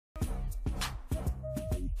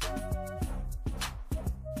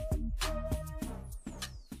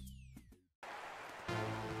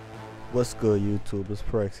What's good, YouTube? It's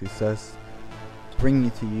Pro Success, bringing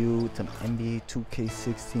it to you to NBA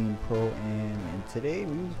 2K16 Pro, and today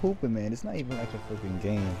we was hooping, man. It's not even like a freaking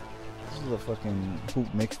game. This is a fucking hoop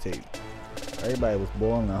mixtape. Everybody was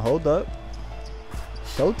balling. Now hold up,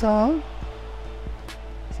 showtime.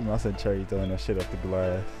 See my son Cherry throwing that shit off the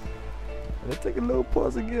glass. Let's take a little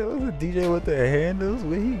pause again. What's the DJ with the handles?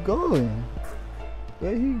 Where he going?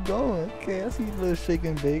 Where he going? Okay, I see a little shake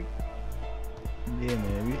and bake. Yeah,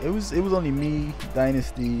 man. It was only me,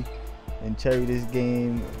 Dynasty, and Cherry this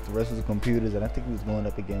game. The rest was the computers, and I think we was going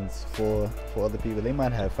up against four other people. They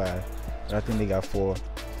might have 5, but I think they got 4.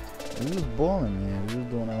 And we was balling, man. We was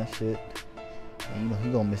doing our shit. And you know he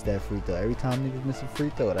gonna miss that free throw. Every time niggas miss a free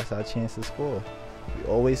throw, that's our chance to score. We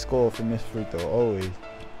always score from missed free throw, always.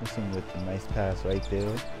 Listen with a nice pass right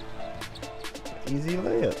there. Easy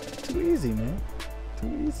layup. Too easy, man.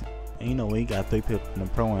 Too easy. And you know when you got 3 people in the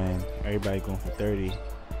pro and everybody going for 30, you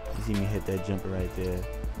see me hit that jumper right there.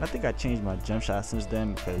 And I think I changed my jump shot since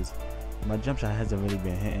then because my jump shot hasn't really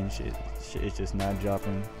been hitting. Shit it's just not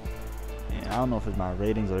dropping. And I don't know if it's my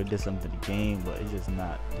ratings or it did something to the game, but it's just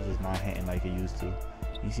not hitting like it used to.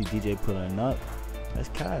 You see DJ pulling up. That's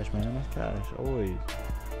cash, man. That's cash. Always.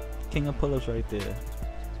 King of pull-ups right there.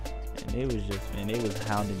 And they was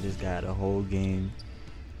hounding this guy the whole game.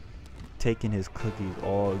 Taking his cookies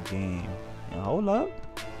all game. And hold up.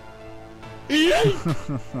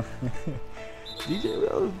 DJ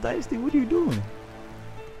Rose Dynasty, what are you doing?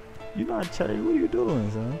 You not Cherry, what are you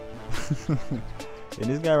doing, son? And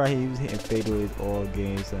this guy right here, he was hitting fadeaways all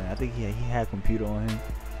game, son. I think he had computer on him.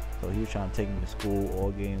 So he was trying to take him to school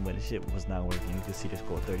all game, but the shit was not working. You can see the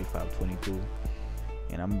score 35-22.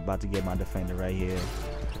 And I'm about to get my defender right here.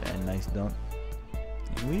 That nice dunk.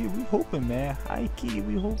 And we hoping, man. High key,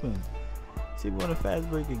 we hoping. See, we on a fast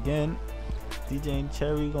break again. DJ and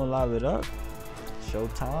Cherry gonna live it up.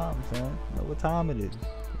 Showtime, son. Know what time it is.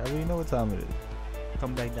 I already know what time it is.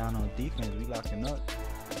 Come back down on defense. We locking up.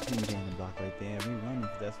 See me getting the block right there. We running.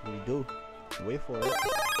 That's what we do. Wait for it.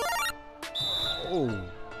 Oh.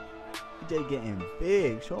 DJ getting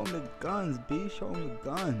big. Show him the guns, B. Show him the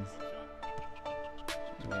guns.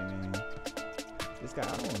 Wait, man. This guy,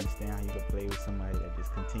 I don't understand how you can play with somebody that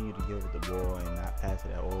just continue to give it the ball and not pass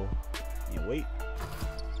it at all. And wait.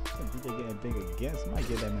 DJ getting big again. Somebody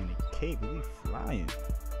get that man a cake. We flying.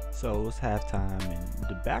 So it's halftime and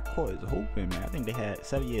the backcourt is hooping, man. I think they had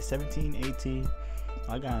 17, 18.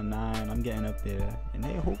 I got 9. I'm getting up there. And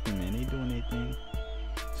they hooping, man. They doing their thing.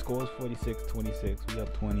 Scores 46-26. We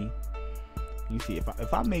up 20. You see,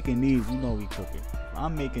 if I'm making these, you know we cooking. If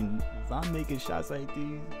I'm making shots like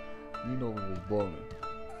these, you know we was balling.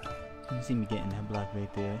 You see me getting that block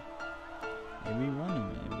right there. And we running,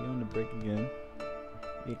 man. We on the break again.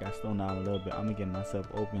 We got slowed down a little bit. I'm gonna get myself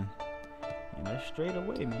open. And that's straight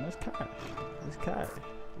away, man. That's cash. That's cash.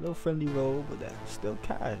 A little friendly roll, but that's still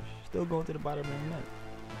cash. Still going to the bottom of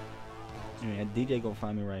the net. And DJ gonna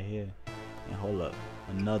find me right here. And hold up.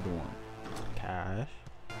 Another one. Cash.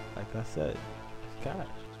 Like I said. It's cash.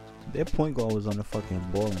 Their point guard was on the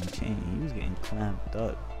fucking ball and chain. He was getting clamped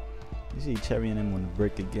up. You see Cherry and them on the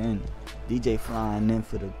break again. DJ flying in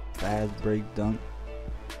for the fast break dunk.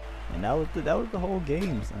 And that was the whole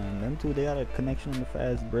game, son. Them two, they got a connection on the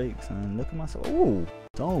fast break, son. Look at myself. Oh,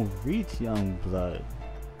 don't reach, young blood.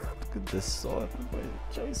 Look at this sauce.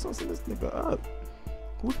 Cherry saucing this nigga up.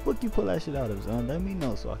 Whose book you pull that shit out of, son? Let me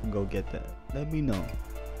know so I can go get that. Let me know.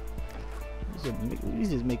 We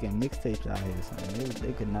just making mixtapes out here, son.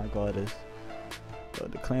 They could not guard us.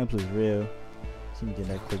 But the clamps was real. See me get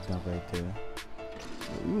that quick dunk right there.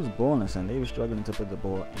 We was balling, son. They were struggling to put the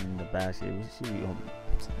ball in the basket. It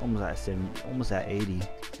was almost at 70, almost at 80.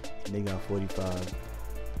 And they got 45.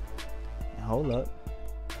 And hold up.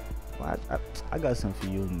 Well, I got something for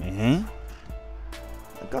you, man.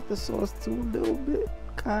 I got the sauce too, a little bit,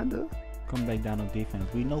 kinda. Come back down on defense.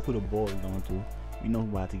 We know who the ball is going to. We know who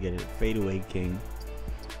about to get it. Fadeaway king.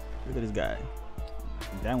 Look at this guy.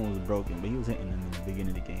 That one was broken, but he was hitting them in the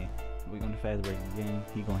beginning of the game. We're gonna fast break again.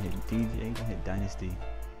 He gonna hit DJ. He gonna hit Dynasty.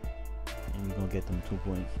 And we gonna get them 2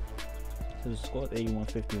 points. So the score is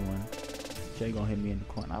 81-51. Jay gonna hit me in the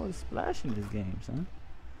corner. I was splashing this game, son.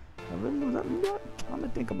 I'm gonna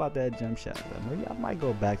think about that jump shot. Though. Maybe I might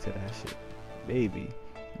go back to that shit. Baby.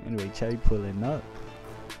 Anyway, Cherry pulling up.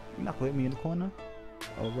 You not gonna hit me in the corner?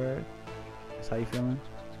 Over. That's how you feeling?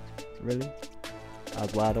 Really? I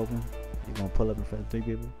was wide open. You gonna pull up in front of 3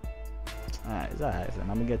 people? Alright, it's alright, son.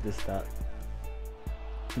 I'm gonna get this stop.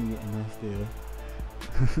 I'm getting that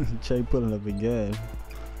still. Cherry pulling up again.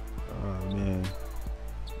 Oh man.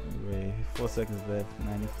 Anyway, 4 seconds left.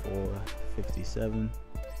 94-57.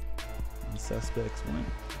 And suspects win.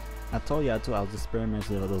 I told you I was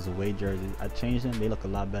experimenting with those away jerseys. I changed them. They look a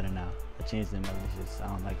lot better now. I changed them up. It's just, I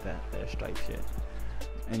don't like that stripe shit.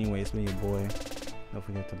 Anyway, it's me, your boy. Don't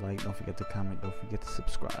forget to like. Don't forget to comment. Don't forget to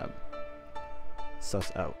subscribe.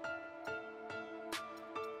 Sus out.